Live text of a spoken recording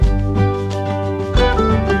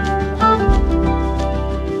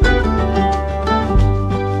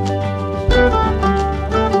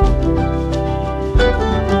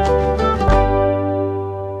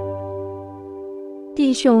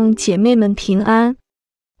兄姐妹们平安。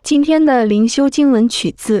今天的灵修经文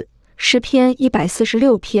取自诗篇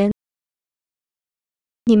146篇。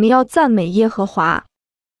你们要赞美耶和华，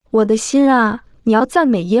我的心啊，你要赞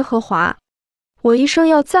美耶和华。我一生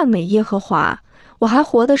要赞美耶和华，我还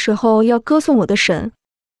活的时候要歌颂我的神。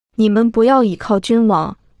你们不要倚靠君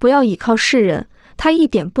王，不要倚靠世人，他一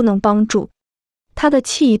点不能帮助。他的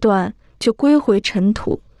气一断，就归回尘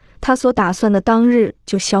土，他所打算的当日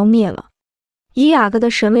就消灭了。以雅各的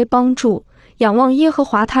神为帮助，仰望耶和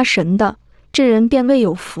华他神的，这人便为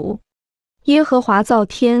有福。耶和华造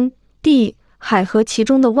天地海和其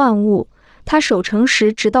中的万物，他守诚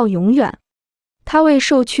实直到永远。他为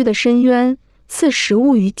受屈的伸冤，赐食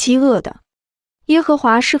物于饥饿的。耶和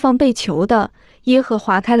华释放被囚的，耶和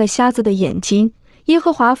华开了瞎子的眼睛，耶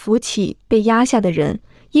和华扶起被压下的人，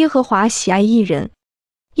耶和华喜爱义人。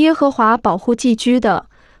耶和华保护寄居的，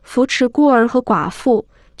扶持孤儿和寡妇，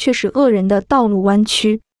却使恶人的道路弯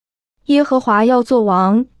曲。耶和华要做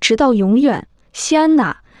王直到永远，西安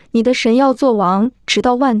哪，你的神要做王直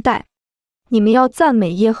到万代。你们要赞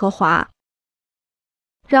美耶和华。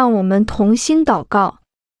让我们同心祷告。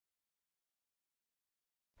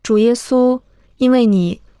主耶稣，因为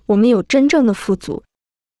你，我们有真正的富足，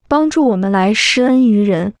帮助我们来施恩于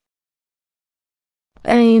人。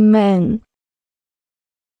Amen。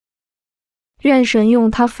愿神用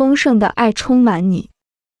他丰盛的爱充满你。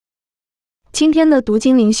今天的读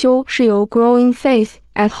经灵修是由 Growing Faith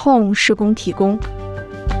at Home 事工提供。